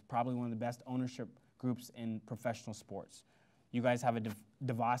work, and it's probably one of the best ownership groups in professional sports. You guys have a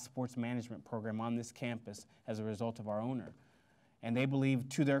DeVos sports management program on this campus as a result of our owner. And they believe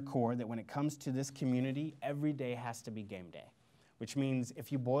to their core that when it comes to this community, every day has to be game day, which means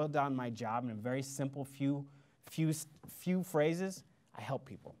if you boil down my job in a very simple few phrases, I help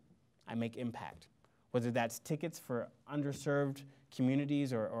people. I make impact. Whether that's tickets for underserved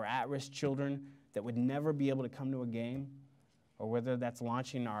communities or at-risk children that would never be able to come to a game, or whether that's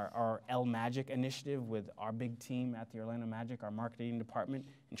launching our El Magic initiative with our big team at the Orlando Magic, our marketing department,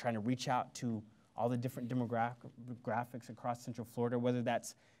 and trying to reach out to all the different demographics across Central Florida, whether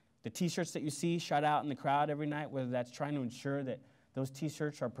that's the T-shirts that you see shot out in the crowd every night, whether that's trying to ensure that those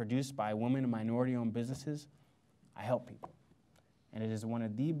T-shirts are produced by women and minority-owned businesses, I help people. And it is one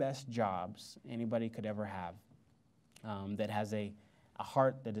of the best jobs anybody could ever have that has a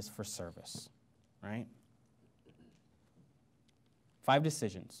heart that is for service, right? 5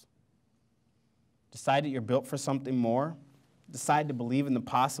 decisions. Decide that you're built for something more. Decide to believe in the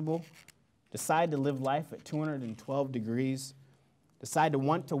possible. Decide to live life at 212 degrees. Decide to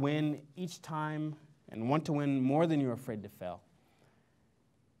want to win each time and want to win more than you're afraid to fail.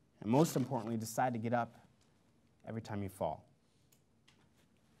 And most importantly, decide to get up every time you fall.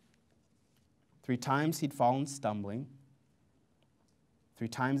 3 times he'd fallen stumbling. 3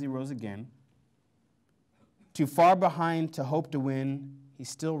 times he rose again. Too far behind to hope to win, he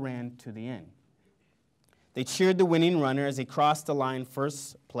still ran to the end. They cheered the winning runner as he crossed the line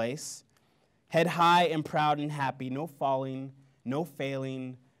first place. Head high and proud and happy, no falling, no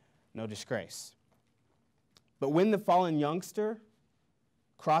failing, no disgrace. But when the fallen youngster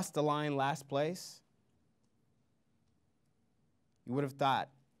crossed the line last place, you would have thought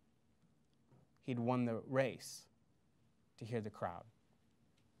he'd won the race to hear the crowd.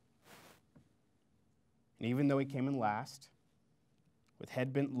 And even though he came in last, with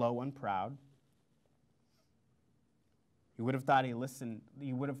head bent low and proud, you would have thought he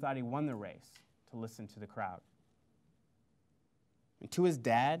won the race to listen to the crowd. And to his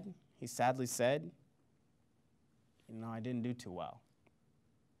dad, he sadly said, I didn't do too well.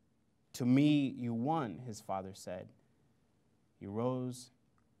 To me, you won, his father said. You rose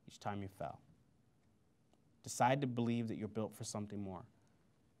each time you fell. Decide to believe that you're built for something more.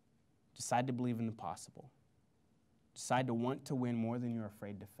 Decide to believe in the possible. Decide to want to win more than you're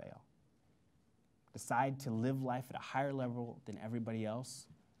afraid to fail. Decide to live life at a higher level than everybody else.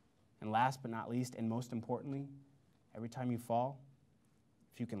 And last but not least, and most importantly, every time you fall,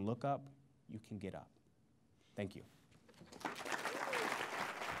 if you can look up, you can get up. Thank you.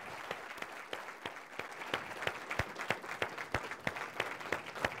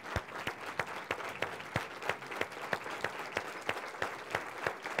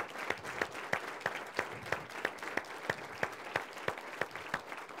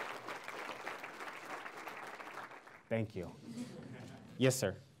 Thank you. Yes,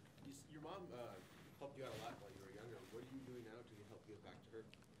 sir. Your mom helped you out a lot while you were younger. What are you doing now to help give back to her?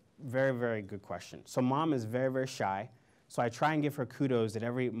 Very, very good question. So mom is very, very shy. So I try and give her kudos at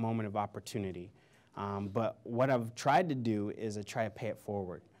every moment of opportunity. But what I've tried to do is I try to pay it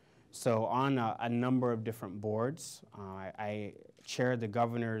forward. So on a number of different boards, I chair the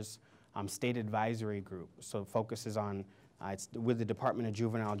governor's state advisory group. So it focuses on, it's with the Department of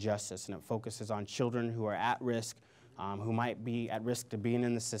Juvenile Justice, and it focuses on children who are at risk, who might be at risk to being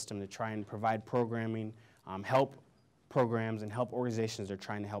in the system, to try and provide programming, help programs, and help organizations that are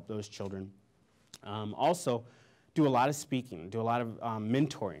trying to help those children. Also, do a lot of speaking, do a lot of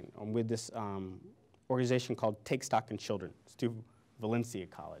mentoring with this organization called Take Stock in Children. It's through Valencia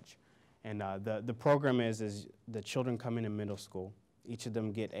College. And the program is the children come in middle school. Each of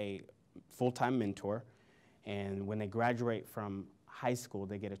them get a full-time mentor. And when they graduate from high school,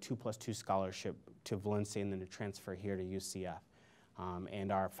 they get a 2+2 scholarship to Valencia and then to transfer here to UCF.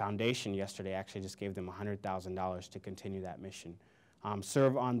 And our foundation yesterday actually just gave them $100,000 to continue that mission.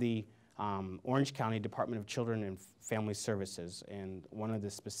 Serve on the Orange County Department of Children and Family Services, and one of the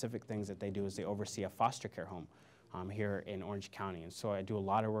specific things that they do is they oversee a foster care home here in Orange County. And so I do a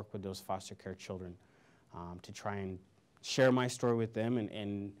lot of work with those foster care children to try and share my story with them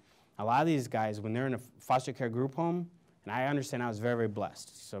and A lot of these guys, when they're in a foster care group home, and I understand I was very, very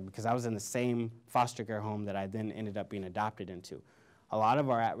blessed, so because I was in the same foster care home that I then ended up being adopted into. A lot of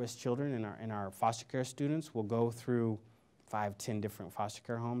our at-risk children and our foster care students will go through 5, 10 different foster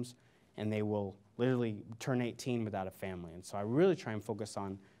care homes, and they will literally turn 18 without a family. And so I really try and focus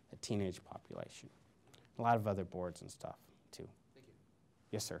on the teenage population. A lot of other boards and stuff, too. Thank you.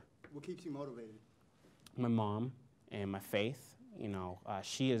 Yes, sir. What keeps you motivated? My mom and my faith. You know,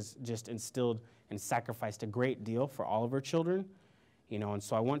 she has just instilled and sacrificed a great deal for all of her children, you know, and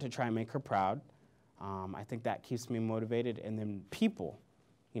so I want to try and make her proud. I think that keeps me motivated. And then people,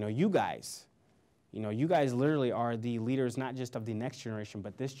 you know, you guys literally are the leaders not just of the next generation,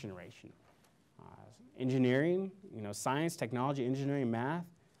 but this generation. Engineering, you know, science, technology, engineering, math,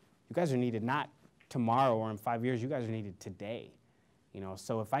 you guys are needed not tomorrow or in 5 years, you guys are needed today. You know,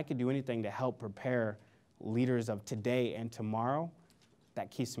 so if I could do anything to help prepare leaders of today and tomorrow,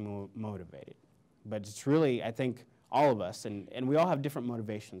 that keeps me motivated. But it's really, I think, all of us, and we all have different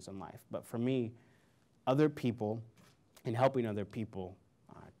motivations in life, but for me, other people and helping other people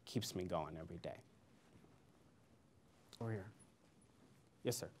keeps me going every day. Over here.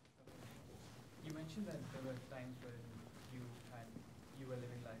 Yes, sir. You mentioned that there were times when you were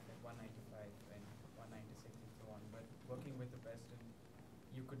living life at 195 and 196 and so on, but working with the president,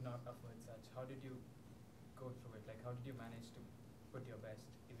 you could not afford such. How did you go through it? Like, how did you manage to put your best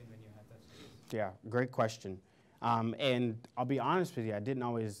even when you had such days? Yeah, great question. And I'll be honest with you, I didn't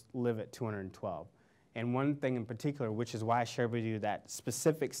always live at 212. And one thing in particular, which is why I shared with you that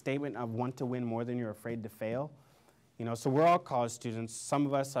specific statement of want to win more than you're afraid to fail. You know, so we're all college students. Some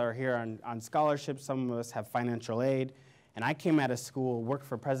of us are here on scholarships. Some of us have financial aid. And I came out of school, worked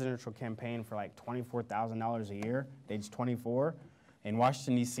for a presidential campaign for like $24,000 a year at age 24 in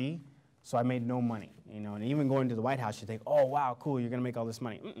Washington, D.C. So I made no money, you know. And even going to the White House, you think, oh, wow, cool, you're going to make all this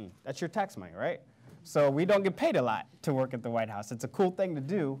money. That's your tax money, right? So we don't get paid a lot to work at the White House. It's a cool thing to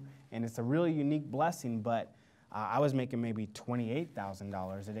do, and it's a really unique blessing, but I was making maybe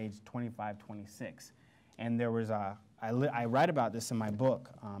 $28,000 at age 25, 26. And there was I write about this in my book.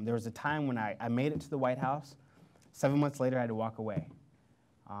 There was a time when I made it to the White House. 7 months later, I had to walk away.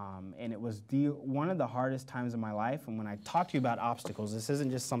 And it was one of the hardest times of my life. And when I talk to you about obstacles, this isn't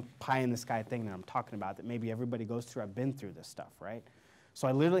just some pie-in-the-sky thing that I'm talking about that maybe everybody goes through. I've been through this stuff, right? So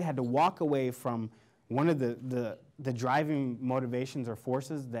I literally had to walk away from one of the driving motivations or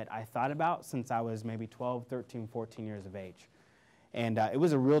forces that I thought about since I was maybe 12, 13, 14 years of age. And it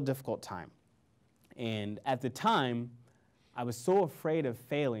was a real difficult time. And at the time, I was so afraid of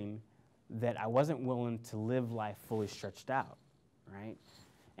failing that I wasn't willing to live life fully stretched out, right?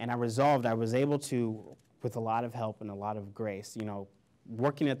 And I resolved, I was able to, with a lot of help and a lot of grace, you know,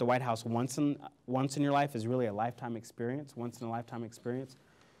 working at the White House once in your life is really a lifetime experience, once in a lifetime experience.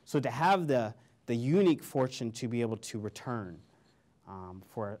 So to have the unique fortune to be able to return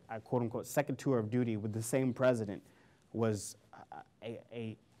for a quote-unquote second tour of duty with the same president was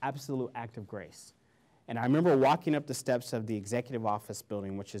a absolute act of grace. And I remember walking up the steps of the executive office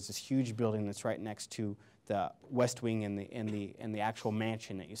building, which is this huge building that's right next to the West Wing and the actual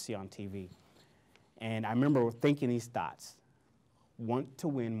mansion that you see on TV. And I remember thinking these thoughts: want to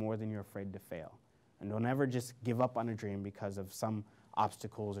win more than you're afraid to fail, and don't ever just give up on a dream because of some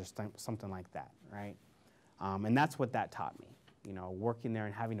obstacles or something like that, right? And that's what that taught me, you know, working there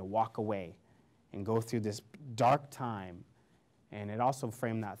and having to walk away and go through this dark time. And it also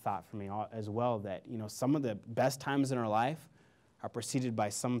framed that thought for me as well, that, you know, some of the best times in our life are preceded by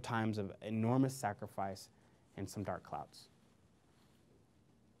some times of enormous sacrifice and some dark clouds.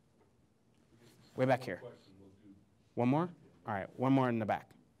 Way back here. One more? All right, one more in the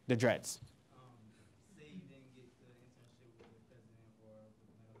back. The dreads. Say you didn't get the internship with the president or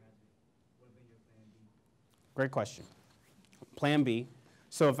with Metal Magic. What would be your plan B? Great question. Plan B.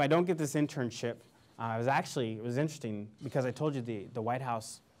 So if I don't get this internship, it was interesting because I told you the White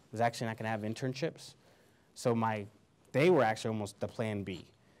House was actually not going to have internships. So they were actually almost the plan B.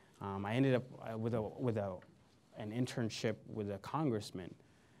 I ended up with an internship with a congressman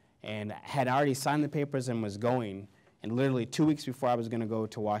and had already signed the papers and was going. And literally 2 weeks before I was going to go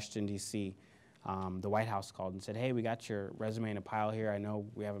to Washington, D.C., the White House called and said, hey, we got your resume in a pile here. I know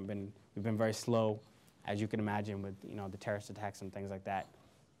we've been very slow, as you can imagine, with, you know, the terrorist attacks and things like that.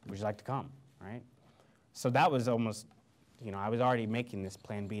 Would you like to come, right? So that was almost, you know, I was already making this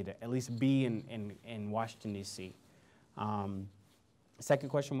plan B to at least be in Washington, D.C. Second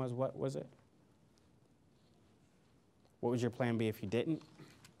question was, what was it? What was your plan B if you didn't?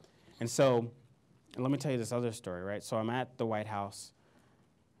 And so, and let me tell you this other story, right? So I'm at the White House.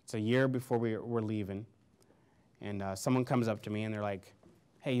 It's a year before we're leaving. And someone comes up to me and they're like,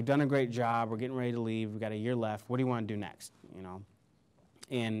 hey, you've done a great job. We're getting ready to leave. We've got a year left. What do you want to do next? You know,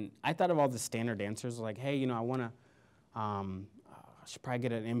 and I thought of all the standard answers like, hey, you know, I want to, I should probably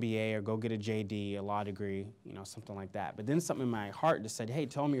get an MBA or go get a JD, a law degree, you know, something like that. But then something in my heart just said, hey,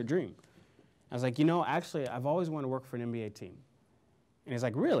 tell me your dream. I was like, you know, actually, I've always wanted to work for an NBA team. And he's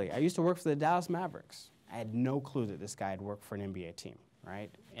like, really? I used to work for the Dallas Mavericks. I had no clue that this guy had worked for an NBA team, right?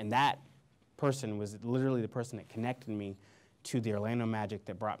 And that person was literally the person that connected me to the Orlando Magic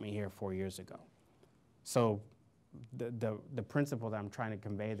that brought me here 4 years ago. So the principle that I'm trying to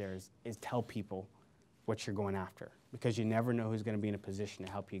convey there is tell people what you're going after, because you never know who's going to be in a position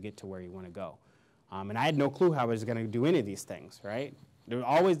to help you get to where you want to go. And I had no clue how I was going to do any of these things, right?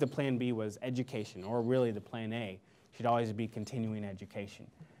 Always the plan B was education, or really the plan A should always be continuing education.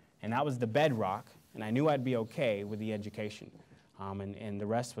 And that was the bedrock, and I knew I'd be okay with the education. And the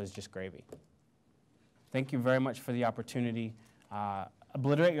rest was just gravy. Thank you very much for the opportunity.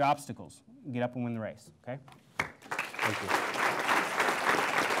 Obliterate your obstacles. Get up and win the race, okay? Thank you.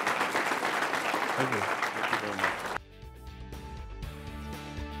 Thank you. Thank you very much.